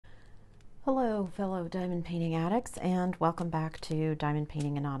Hello, fellow diamond painting addicts, and welcome back to Diamond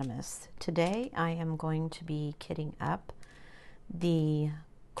Painting Anonymous. Today I am going to be kitting up the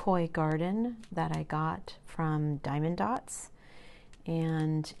koi garden that I got from Diamond Dotz.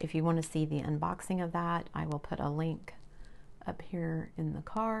 And if you want to see the unboxing of that, I will put a link up here in the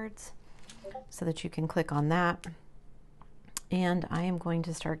cards so that you can click on that. And I am going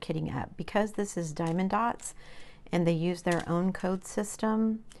to start kitting up. Because this is Diamond Dotz and they use their own code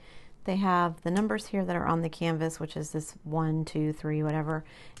system, they have the numbers here that are on the canvas, which is this 1, 2, 3, whatever.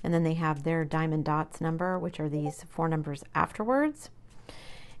 And then they have their Diamond Dotz number, which are these 4 numbers afterwards.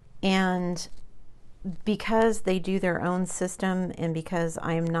 And because they do their own system, and because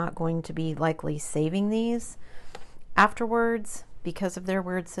I am not going to be likely saving these afterwards because of their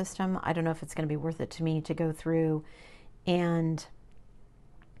weird system, I don't know if it's going to be worth it to me to go through and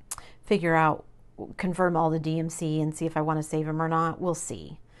figure out, confirm all the DMC and see if I want to save them or not. We'll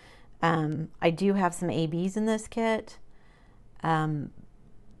see. I do have some ABs in this kit, and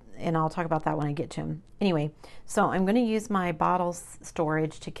I'll talk about that when I get to them. Anyway, so I'm going to use my bottle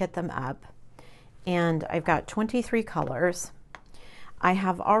storage to kit them up, and I've got 23 colors. I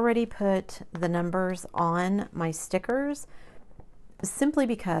have already put the numbers on my stickers simply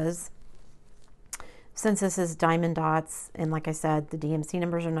because since this is Diamond Dotz, and like I said, the DMC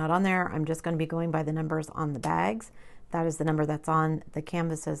numbers are not on there, I'm just going to be going by the numbers on the bags. That is the number that's on the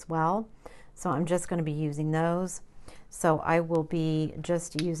canvas as well. So I'm just going to be using those. So I will be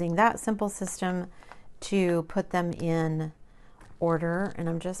just using that simple system to put them in order. And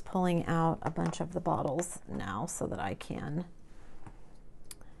I'm just pulling out a bunch of the bottles now so that I can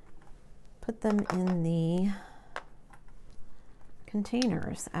put them in the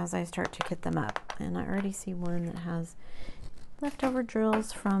containers as I start to kit them up. And I already see one that has leftover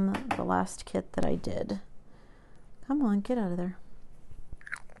drills from the last kit that I did. Come on, get out of there.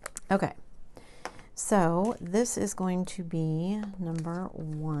 Okay, so this is going to be number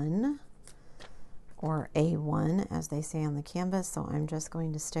 1, or A1 as they say on the canvas. So I'm just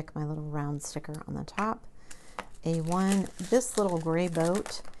going to stick my little round sticker on the top. A1, this little gray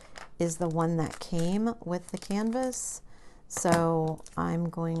boat is the one that came with the canvas. So I'm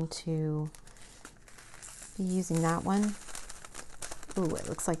going to be using that one. Ooh, it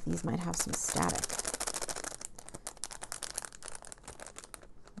looks like these might have some static.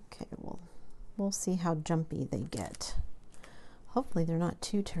 We'll see how jumpy they get. Hopefully they're not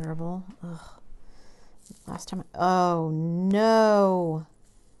too terrible. Ugh. Last time, oh no.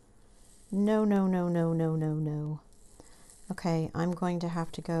 No, no, no, no, no, no, no. Okay, I'm going to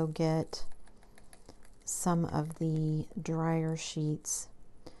have to go get some of the dryer sheets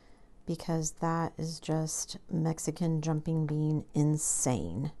because that is just Mexican jumping bean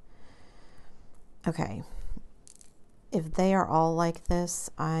insane. Okay. If they are all like this,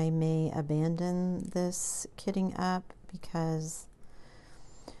 I may abandon this kitting up because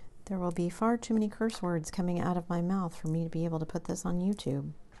there will be far too many curse words coming out of my mouth for me to be able to put this on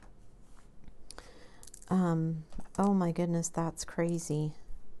YouTube. Oh my goodness, that's crazy.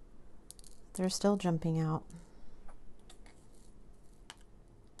 They're still jumping out.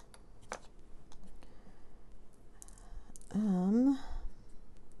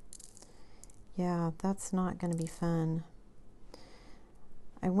 Yeah, that's not going to be fun.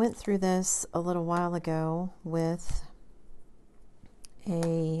 I went through this a little while ago with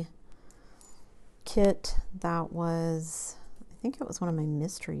a kit that was, I think it was one of my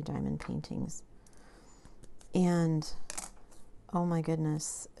mystery diamond paintings. And oh my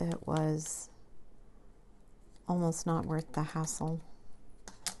goodness, it was almost not worth the hassle.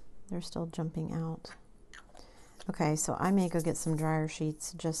 They're still jumping out. Okay, so I may go get some dryer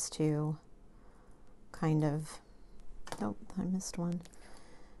sheets just to kind of, oh, I missed one.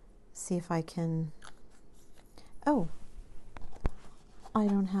 See if I can, oh, I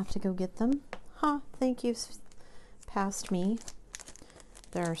don't have to go get them. Huh, thank you, past me.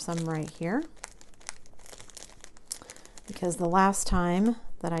 There are some right here. Because the last time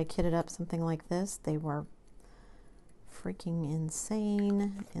that I kitted up something like this, they were freaking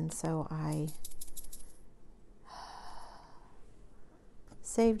insane. And so I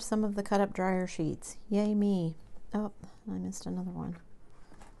saved some of the cut up dryer sheets. Yay me. Oh, I missed another one.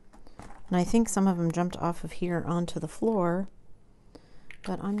 And I think some of them jumped off of here onto the floor,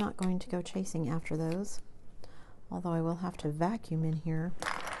 but I'm not going to go chasing after those. Although I will have to vacuum in here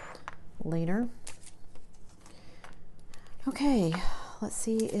later. Okay, let's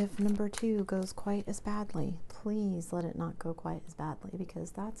see if number 2 goes quite as badly. Please let it not go quite as badly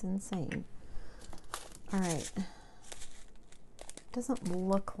because that's insane. All right. Doesn't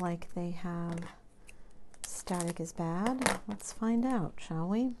look like they have static as bad. Let's find out, shall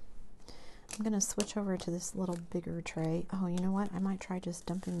we? I'm going to switch over to this little bigger tray. Oh, you know what? I might try just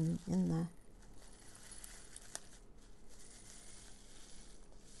dumping in the...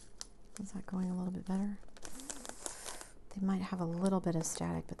 Is that going a little bit better? They might have a little bit of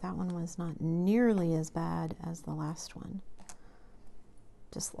static, but that one was not nearly as bad as the last one.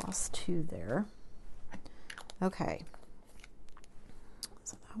 Just lost 2 there. Okay.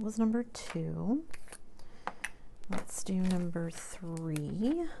 So that was number 2. Let's do number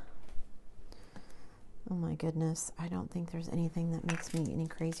 3. Oh my goodness, I don't think there's anything that makes me any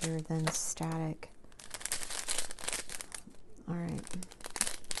crazier than static. Alright,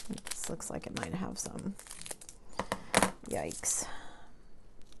 this looks like it might have some. Yikes.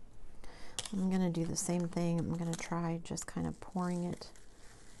 I'm going to do the same thing. I'm going to try just kind of pouring it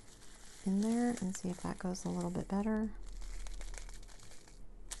in there and see if that goes a little bit better.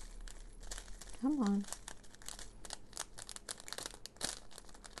 Come on.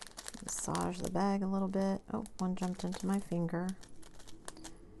 Massage the bag a little bit. Oh, one jumped into my finger.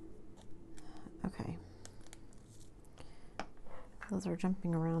 Okay. Those are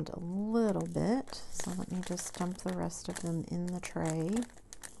jumping around a little bit, so let me just dump the rest of them in the tray.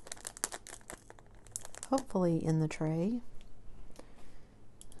 Hopefully in the tray.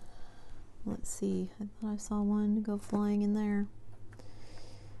 Let's see, I thought I saw one go flying in there.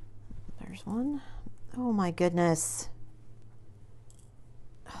 There's one. Oh my goodness.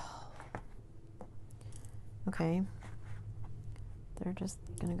 Okay. They're just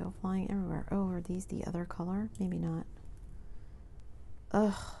gonna go flying everywhere. Oh, are these the other color? Maybe not.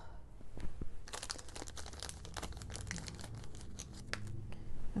 Ugh.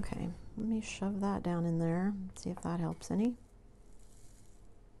 Okay, let me shove that down in there. See if that helps any.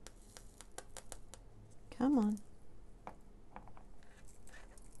 Come on.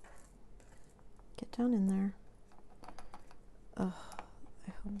 Get down in there. Ugh.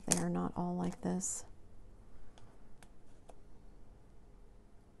 I hope they are not all like this.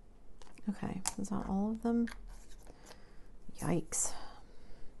 Okay, is that all of them? Yikes.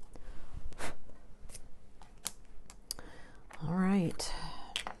 All right.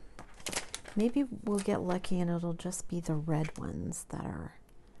 Maybe we'll get lucky and it'll just be the red ones that are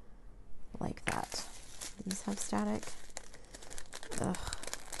like that. These have static. Ugh.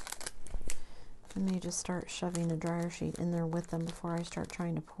 I may just start shoving a dryer sheet in there with them before I start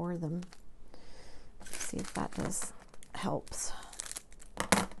trying to pour them. See if that does helps.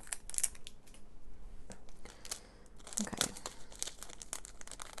 Okay.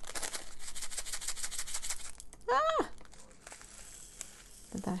 Ah!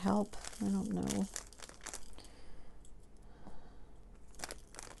 Did that help? I don't know.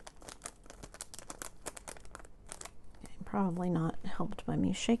 Okay, probably not helped by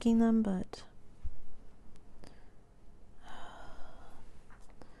me shaking them, but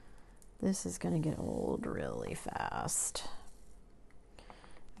this is going to get old really fast.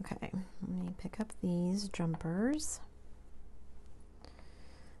 Okay, let me pick up these jumpers. Let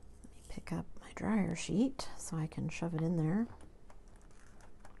me pick up my dryer sheet so I can shove it in there.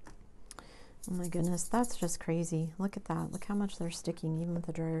 Oh my goodness, that's just crazy. Look at that. Look how much they're sticking even with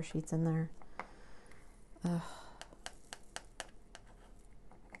the dryer sheets in there. Ugh.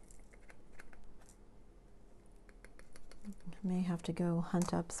 I may have to go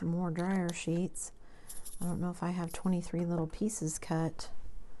hunt up some more dryer sheets. I don't know if I have 23 little pieces cut.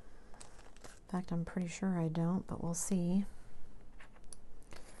 In fact, I'm pretty sure I don't, but we'll see.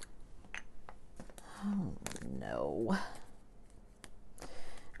 Oh no.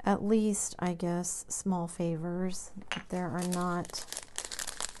 At least, I guess, small favors. There are not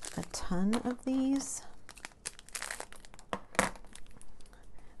a ton of these. I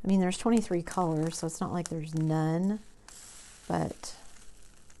mean, there's 23 colors, so it's not like there's none, but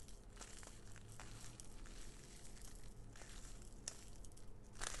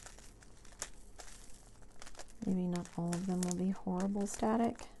maybe not all of them will be horrible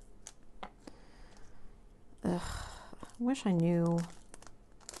static. Ugh, I wish I knew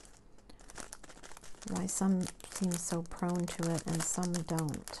why some seem so prone to it and some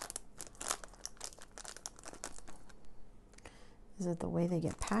don't. Is it the way they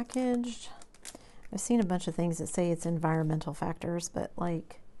get packaged? I've seen a bunch of things that say it's environmental factors, but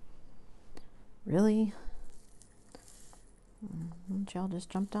like, really? Won't y'all just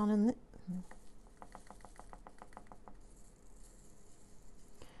jump down in the...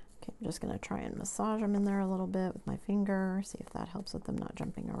 Okay, I'm just going to try and massage them in there a little bit with my finger, see if that helps with them not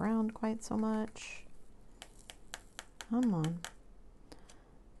jumping around quite so much. Come on.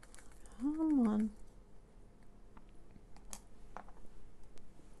 Come on.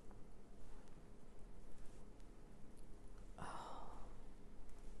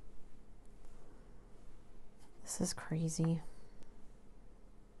 This is crazy.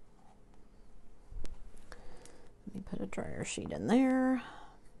 Let me put a dryer sheet in there.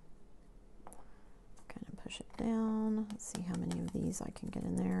 Kind of push it down. Let's see how many of these I can get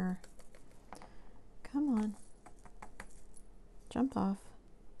in there. Come on. Jump off.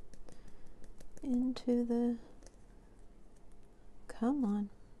 Into the... Come on.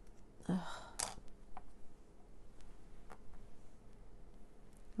 Ugh.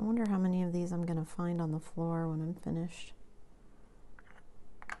 I wonder how many of these I'm going to find on the floor when I'm finished.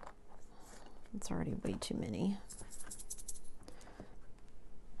 It's already way too many.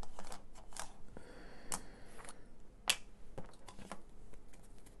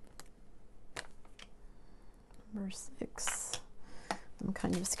 Number 6. I'm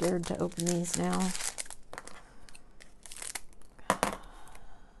kind of scared to open these now. I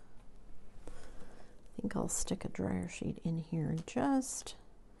think I'll stick a dryer sheet in here just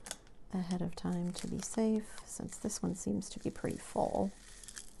ahead of time to be safe, since this one seems to be pretty full.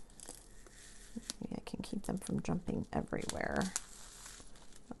 Maybe I can keep them from jumping everywhere,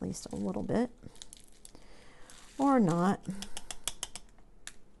 at least a little bit, or not.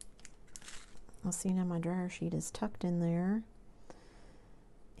 I'll see now my dryer sheet is tucked in there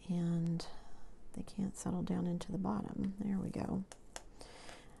and they can't settle down into the bottom. There we go. I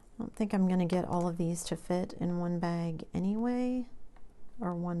don't think I'm going to get all of these to fit in one bag anyway,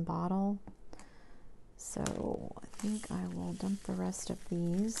 or one bottle. So I think I will dump the rest of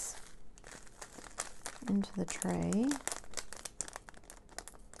these into the tray.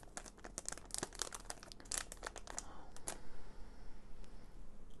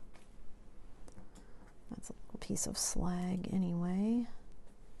 That's a little piece of slag anyway.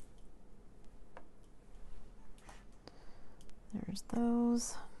 There's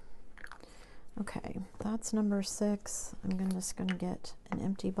those. Okay, that's number 6. I'm just going to get an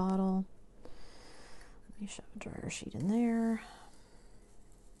empty bottle. Let me shove a dryer sheet in there.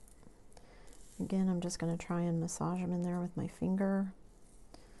 Again, I'm just going to try and massage them in there with my finger.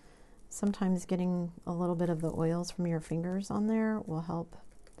 Sometimes getting a little bit of the oils from your fingers on there will help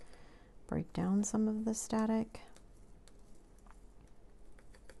break down some of the static.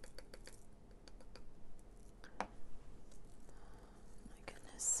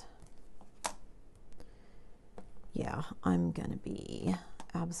 Yeah, I'm gonna be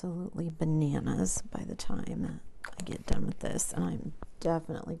absolutely bananas by the time I get done with this, and I'm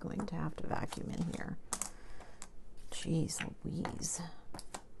definitely going to have to vacuum in here. Jeez Louise.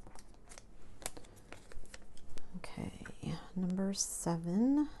 Okay, number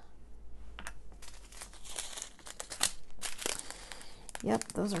 7. Yep,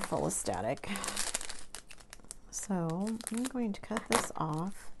 those are full of static. So I'm going to cut this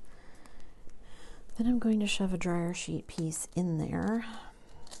off. Then I'm going to shove a dryer sheet piece in there.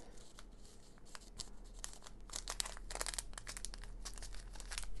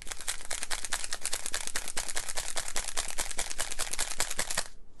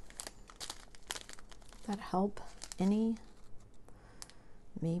 That help any?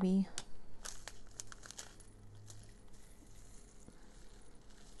 Maybe.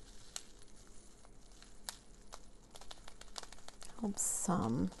 Helps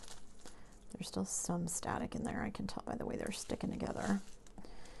some. There's still some static in there. I can tell by the way they're sticking together.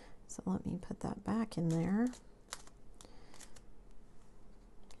 So let me put that back in there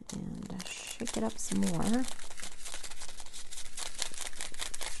and shake it up some more.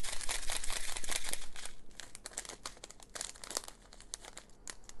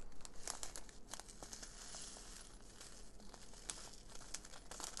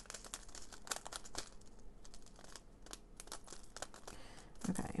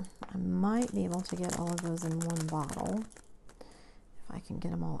 Okay, I might be able to get all of those in one bottle if I can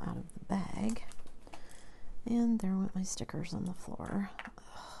get them all out of the bag. And there went my stickers on the floor. Ugh.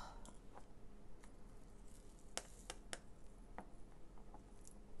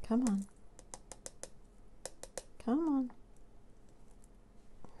 Come on. Come on.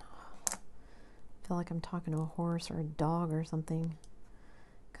 I feel like I'm talking to a horse or a dog or something.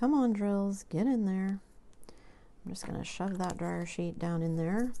 Come on, drills, get in there. I'm just going to shove that dryer sheet down in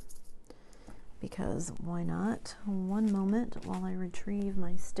there because why not? One moment while I retrieve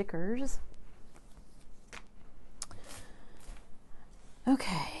my stickers.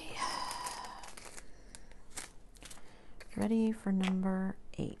 Okay. Ready for number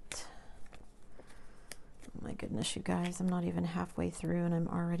 8. Oh my goodness, you guys, I'm not even halfway through and I'm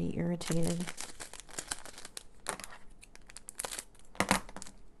already irritated.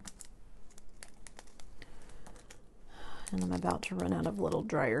 And I'm about to run out of little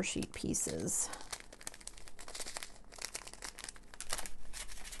dryer sheet pieces.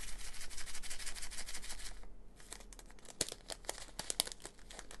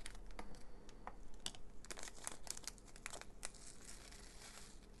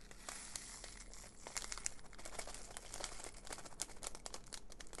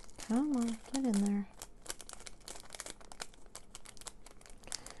 Come on, get in there.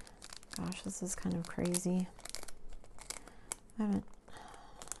 Gosh, this is kind of crazy. I haven't...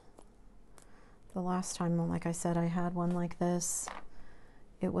 The last time, like I said, I had one like this.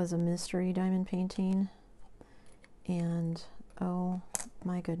 It was a mystery diamond painting. And, oh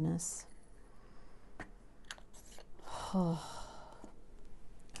my goodness. Oh.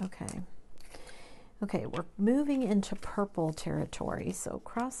 Okay. Okay, we're moving into purple territory. So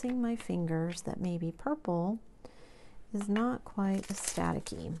crossing my fingers that maybe purple is not quite as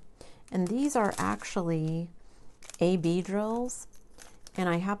staticky. And these are actually AB drills. And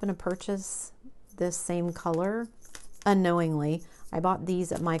I happen to purchase this same color unknowingly. I bought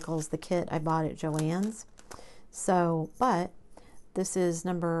these at Michael's, the kit I bought at Joann's. So, but this is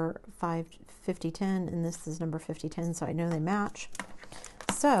number 5010 and this is number 5010, so I know they match.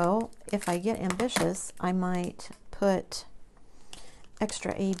 So if I get ambitious, I might put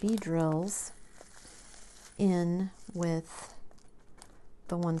extra AB drills in with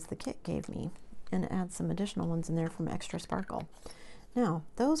the ones the kit gave me and add some additional ones in there from Extra Sparkle. Now,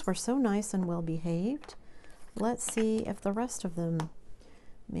 those were so nice and well behaved. Let's see if the rest of them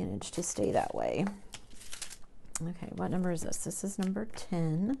manage to stay that way. Okay, what number is this? This is number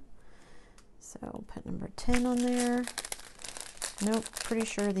 10. So put number 10 on there. Nope, pretty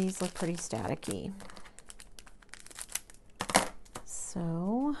sure these look pretty staticky.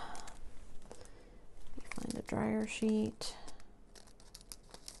 So, find a dryer sheet.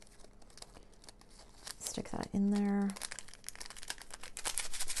 Stick that in there.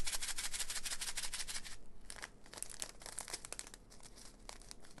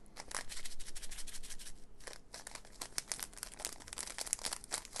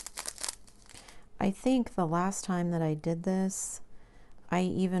 I think the last time that I did this, I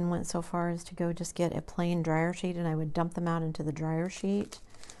even went so far as to go just get a plain dryer sheet and I would dump them out into the dryer sheet.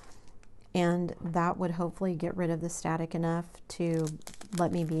 And that would hopefully get rid of the static enough to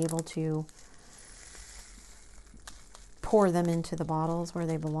let me be able to pour them into the bottles where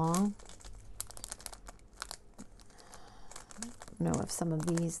they belong. I don't know if some of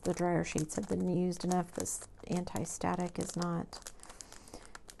these, the dryer sheets, have been used enough. This anti-static is not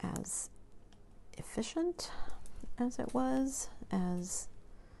as efficient as it was, as,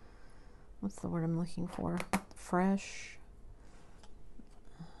 what's the word I'm looking for? Fresh.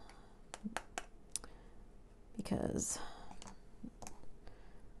 Because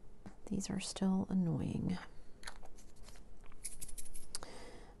these are still annoying.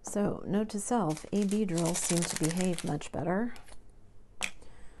 So, note to self, AB drills seem to behave much better.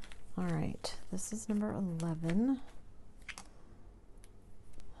 All right, this is number 11.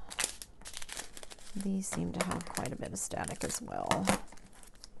 These seem to have quite a bit of static as well.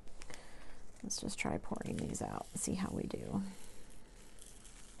 Let's just try pouring these out and see how we do.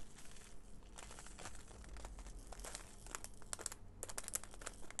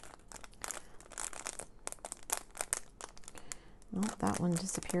 Well, that one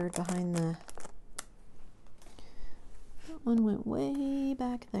disappeared behind the... That one went way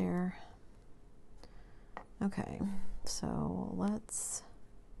back there. Okay, so let's...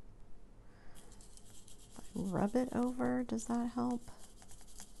 rub it over. Does that help?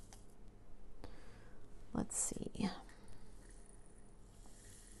 Let's see.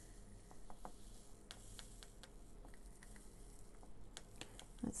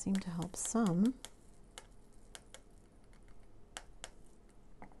 That seemed to help some.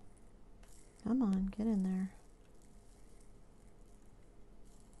 Come on, get in there.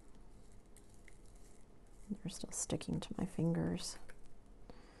 They're still sticking to my fingers.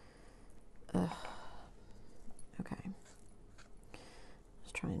 Ugh. Okay.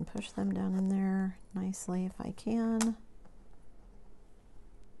 Just try and push them down in there nicely if I can.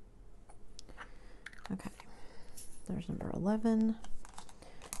 Okay. There's number 11.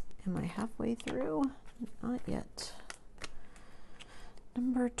 Am I halfway through? Not yet.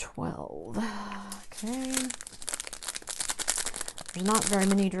 Number 12. Okay. There's not very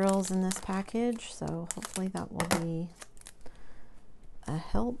many drills in this package, so hopefully that will be a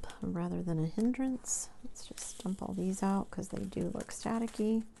help rather than a hindrance. Let's just dump all these out because they do look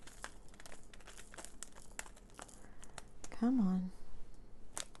staticky. Come on.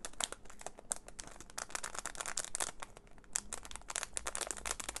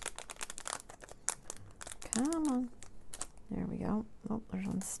 Come on. There we go. Oh, there's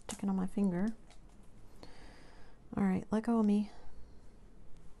one sticking on my finger. All right, let go of me.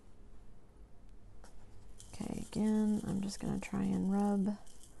 Okay, again, I'm just going to try and rub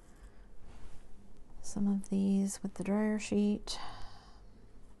some of these with the dryer sheet.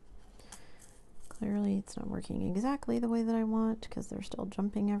 Clearly it's not working exactly the way that I want because they're still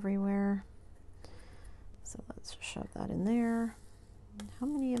jumping everywhere. So let's shove that in there. How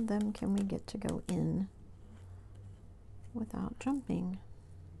many of them can we get to go in without jumping?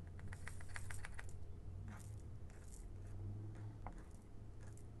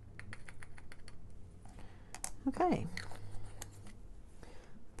 Okay,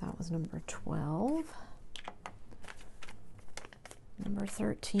 that was number 12. Number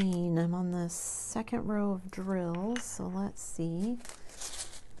 13, I'm on the second row of drills, so let's see.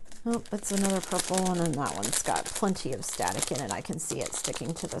 Oh, it's another purple, and then that one's got plenty of static in it. I can see it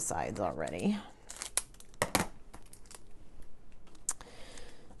sticking to the sides already.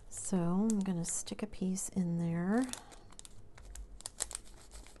 So I'm going to stick a piece in there.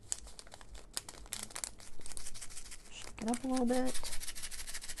 Shake it up a little bit.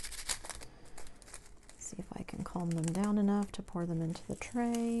 See if I can calm them down enough to pour them into the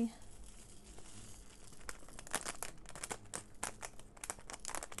tray.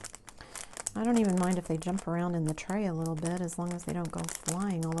 I don't even mind if they jump around in the tray a little bit, as long as they don't go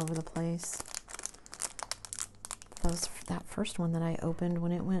flying all over the place. That first one that I opened,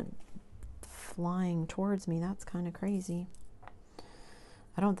 when it went flying towards me, that's kind of crazy.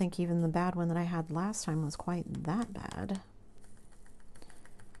 I don't think even the bad one that I had last time was quite that bad.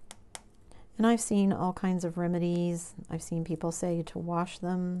 And I've seen all kinds of remedies. I've seen people say to wash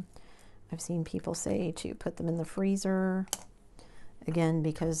them. I've seen people say to put them in the freezer. Again,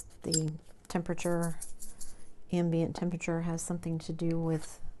 because the temperature, ambient temperature, has something to do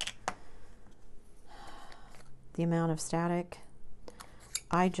with the amount of static.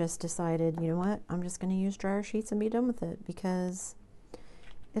 I just decided, you know what, I'm just going to use dryer sheets and be done with it because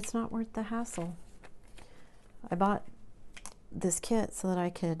it's not worth the hassle. I bought this kit so that I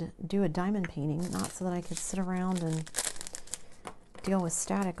could do a diamond painting, not so that I could sit around and deal with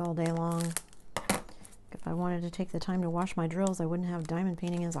static all day long. If I wanted to take the time to wash my drills, I wouldn't have diamond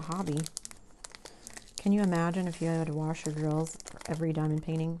painting as a hobby. Can you imagine if you had to wash your drills for every diamond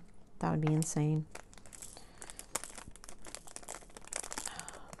painting? That would be insane.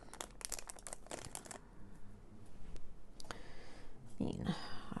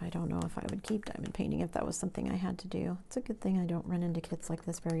 I don't know if I would keep diamond painting if that was something I had to do. It's a good thing I don't run into kits like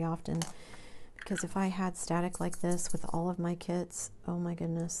this very often, because if I had static like this with all of my kits, oh my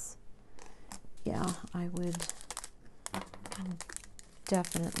goodness, yeah, I would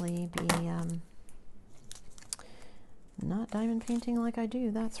definitely be not diamond painting like I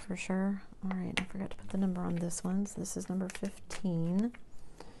do, that's for sure. All right, I forgot to put the number on this one, so this is number 15.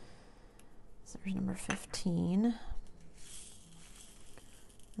 So there's number 15.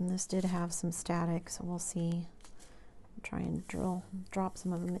 And this did have some static, so we'll see. I'll try and drop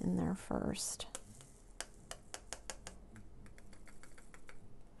some of them in there first.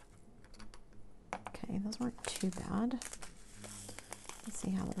 Okay, those weren't too bad. Let's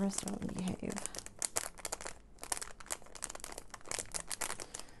see how the rest of them behave.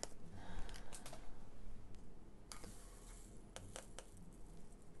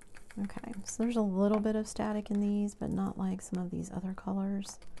 Okay, so there's a little bit of static in these, but not like some of these other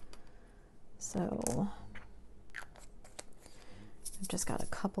colors. So I've just got a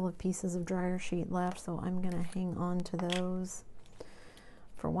couple of pieces of dryer sheet left, so I'm going to hang on to those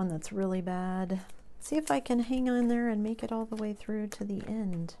for one that's really bad. See if I can hang on there and make it all the way through to the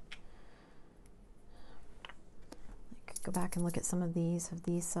end. Like, go back and look at some of these. Have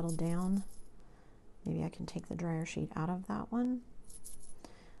these settled down? Maybe I can take the dryer sheet out of that one.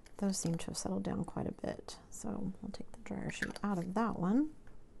 Those seem to have settled down quite a bit, so we'll take the dryer sheet out of that one.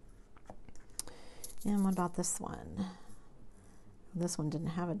 And what about this one? This one didn't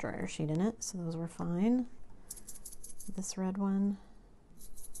have a dryer sheet in it, so those were fine. This red one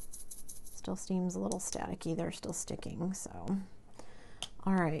still seems a little staticky. They're still sticking, so.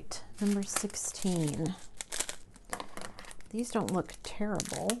 All right, number 16. These don't look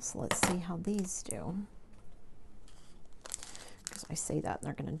terrible, so let's see how these do. Because I say that and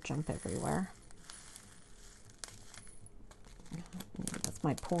they're going to jump everywhere. That's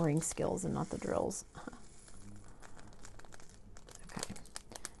my pouring skills and not the drills. Okay.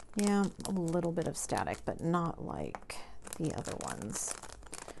 Yeah, a little bit of static, but not like the other ones.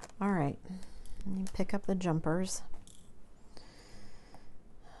 All right, you pick up the jumpers.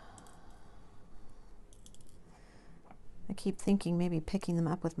 I keep thinking maybe picking them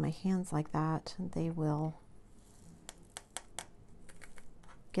up with my hands like that, they will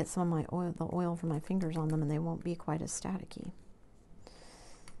get some of my oil, the oil from my fingers on them, and they won't be quite as staticky.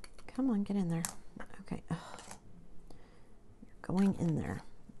 Come on, get in there. Okay. Ugh. You're going in there.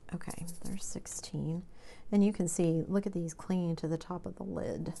 Okay, there's 16. And you can see, look at these clinging to the top of the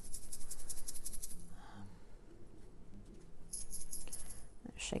lid.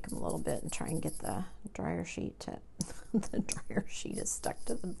 shake them a little bit and try and get the dryer sheet to, the dryer sheet is stuck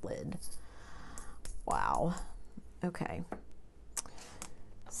to the lid. Wow. Okay.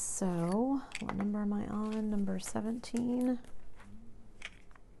 So, what number am I on? Number 17.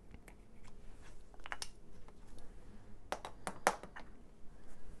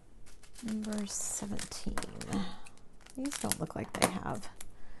 Number 17. These don't look like they have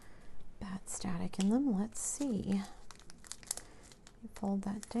bad static in them. Let's see. You fold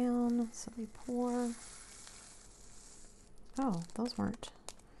that down so they pour. Oh, those weren't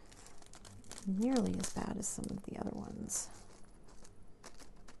nearly as bad as some of the other ones.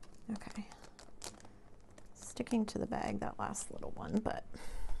 Okay. Sticking to the bag, that last little one, but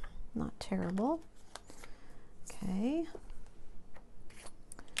not terrible. Okay.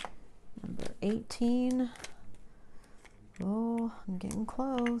 Number 18. Oh, I'm getting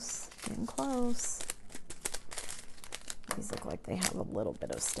close, getting close. These look like they have a little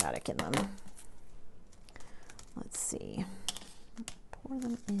bit of static in them. Let's see. Pour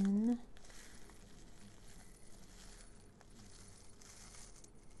them in.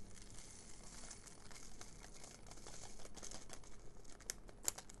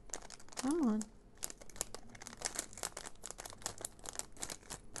 Come on.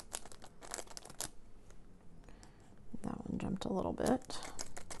 That one jumped a little bit.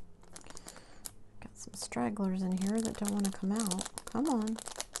 Got some stragglers in here that don't want to come out. Come on.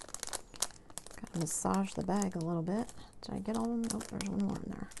 Got to massage the bag a little bit. Did I get all of them? Oh, there's one more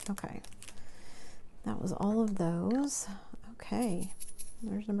in there. Okay. That was all of those. Okay.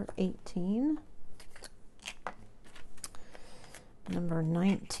 There's number 18. Number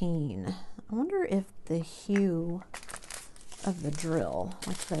 19. I wonder if the hue of the drill,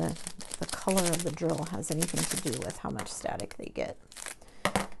 like the color of the drill, has anything to do with how much static they get.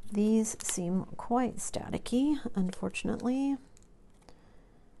 These seem quite staticky, unfortunately.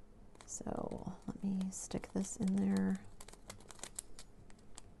 So let me stick this in there.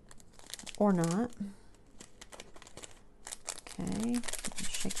 Or not. Okay,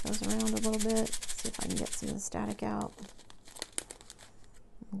 shake those around a little bit, see if I can get some of the static out.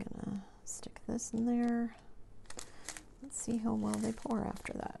 I'm gonna stick this in there. Let's see how well they pour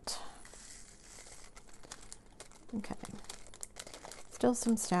after that. Okay. Still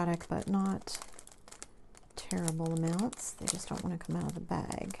some static, but not terrible amounts. They just don't want to come out of the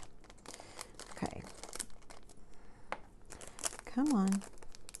bag. Okay. Come on.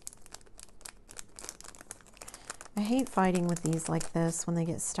 I hate fighting with these like this when they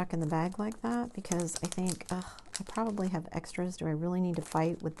get stuck in the bag like that, because I think, ugh, I probably have extras. Do I really need to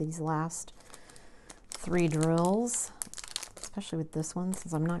fight with these last 3 drills? Especially with this one,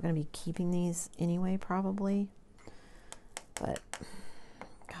 since I'm not going to be keeping these anyway, probably. But,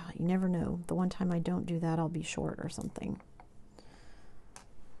 God, you never know. The one time I don't do that, I'll be short or something.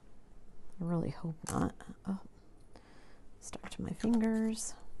 I really hope not. Oh, stuck to my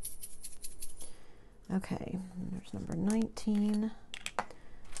fingers. Okay, there's number 19.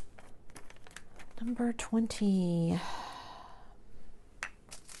 Number 20.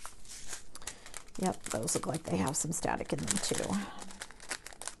 Yep, those look like they have some static in them too.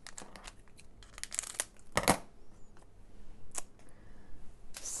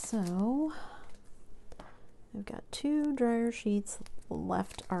 So, I've got 2 dryer sheets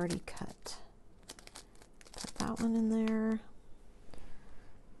left already cut. Put that one in there.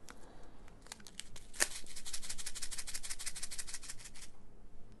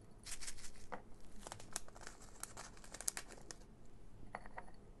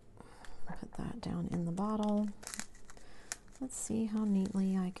 Down in the bottle. Let's see how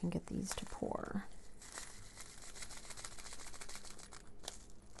neatly I can get these to pour.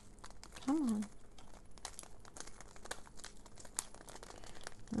 Come on.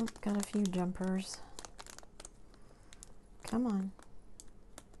 Nope, got a few jumpers. Come on.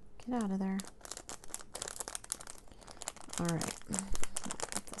 Get out of there. Alright,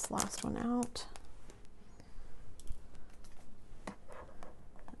 get this last one out.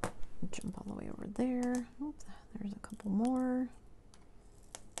 Jump all the way over there. Oops, there's a couple more.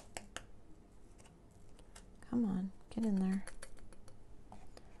 Come on, get in there.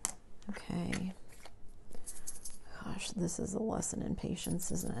 Okay. Gosh, this is a lesson in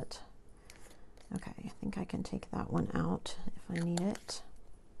patience, isn't it? Okay, I think I can take that one out if I need it.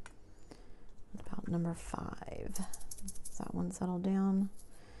 What about number 5? Does that one settle down?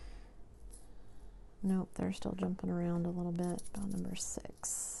 Nope, they're still jumping around a little bit. About number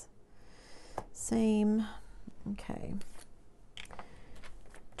 6. Same. Okay.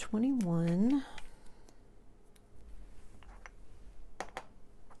 21.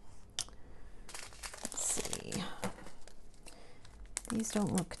 Let's see. These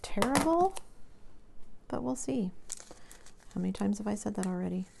don't look terrible, but we'll see. How many times have I said that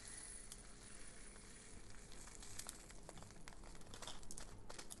already?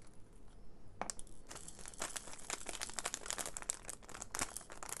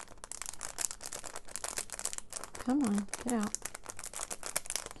 Come on, get out.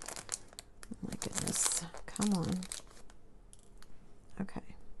 Oh my goodness, come on. Okay.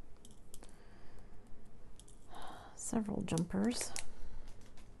 Several jumpers.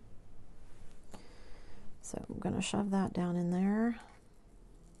 So I'm going to shove that down in there.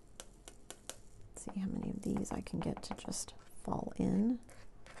 See how many of these I can get to just fall in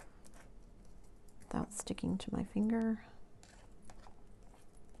without sticking to my finger.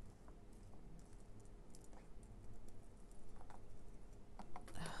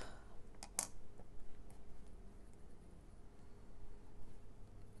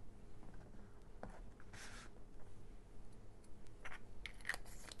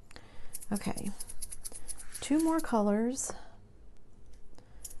 Okay, 2 more colors.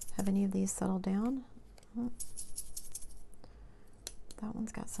 Have any of these settled down? Oh, that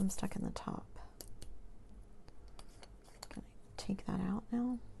one's got some stuck in the top. Can I take that out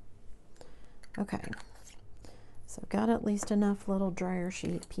now? Okay, so I've got at least enough little dryer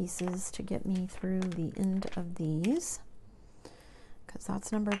sheet pieces to get me through the end of these, because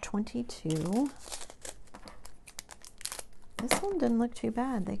that's number 22. This one didn't look too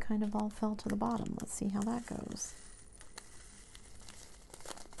bad. They kind of all fell to the bottom. Let's see how that goes.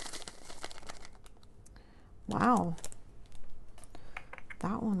 Wow.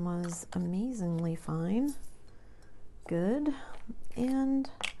 That one was amazingly fine. Good. And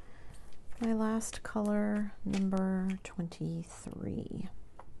my last color, number 23.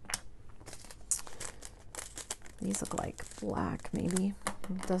 These look like black, maybe.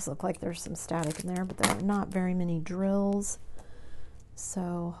 It does look like there's some static in there, but there are not very many drills.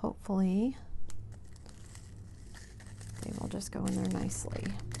 So hopefully they will just go in there nicely.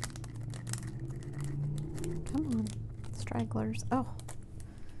 Come on, stragglers. Oh,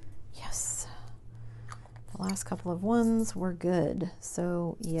 yes. The last couple of ones were good,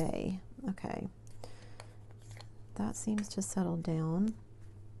 so yay. Okay. That seems to settle down.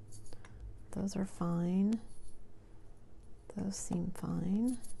 Those are fine. Those seem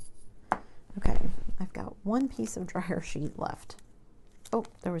fine. Okay, I've got 1 piece of dryer sheet left. Oh,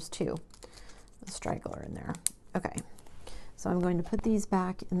 there was 2. A straggler in there. Okay, so I'm going to put these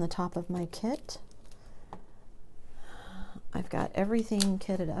back in the top of my kit. I've got everything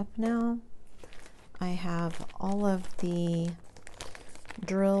kitted up now. I have all of the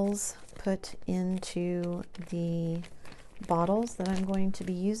drills put into the bottles that I'm going to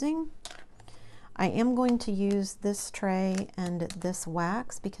be using. I am going to use this tray and this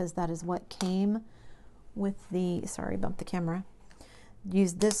wax because that is what came with the, sorry, bumped the camera.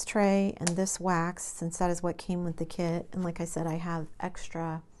 Use this tray and this wax since that is what came with the kit. And like I said, I have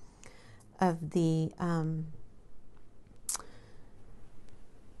extra of the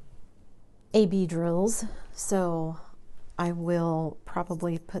AB drills, so I will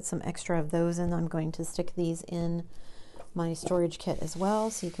probably put some extra of those in. I'm going to stick these in my storage kit as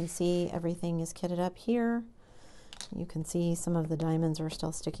well, so you can see everything is kitted up here. You can see some of the diamonds are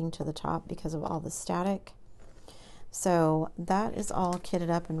still sticking to the top because of all the static. So that is all kitted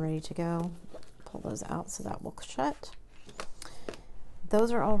up and ready to go. Pull those out so that will shut.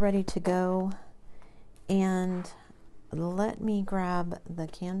 Those are all ready to go, and let me grab the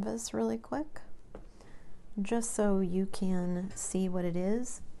canvas really quick just so you can see what it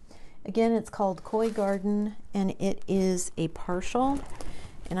is. Again, it's called Koi Garden, and it is a partial,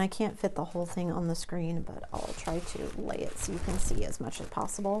 and I can't fit the whole thing on the screen, but I'll try to lay it so you can see as much as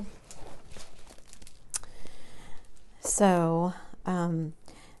possible. So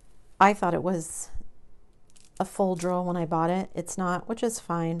I thought it was a full drill when I bought it. It's not, which is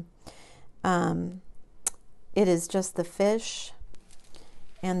fine. It is just the fish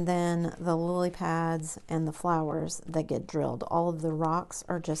and then the lily pads and the flowers that get drilled. All of the rocks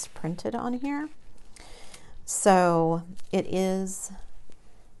are just printed on here. So it is,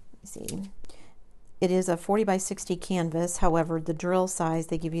 let me see, it is a 40 by 60 canvas. However, the drill size,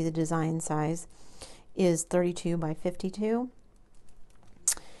 they give you the design size, is 32 by 52.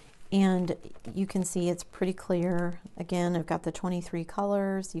 And you can see it's pretty clear. Again, I've got the 23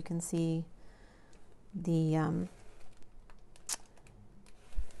 colors. You can see the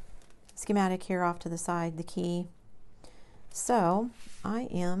schematic here off to the side, the key. So I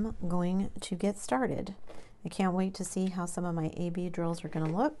am going to get started. I can't wait to see how some of my AB drills are going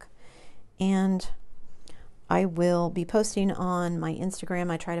to look. And I will be posting on my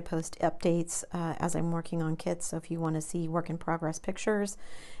Instagram. I try to post updates as I'm working on kits, so if you want to see work in progress pictures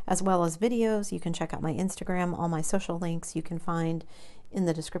as well as videos, you can check out my Instagram. All my social links you can find in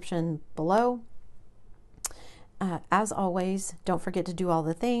the description below. As always, don't forget to do all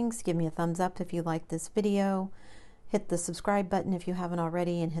the things. Give me a thumbs up if you like this video. Hit the subscribe button if you haven't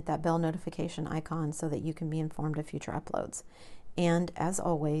already, and hit that bell notification icon so that you can be informed of future uploads. And as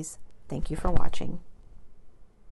always, thank you for watching.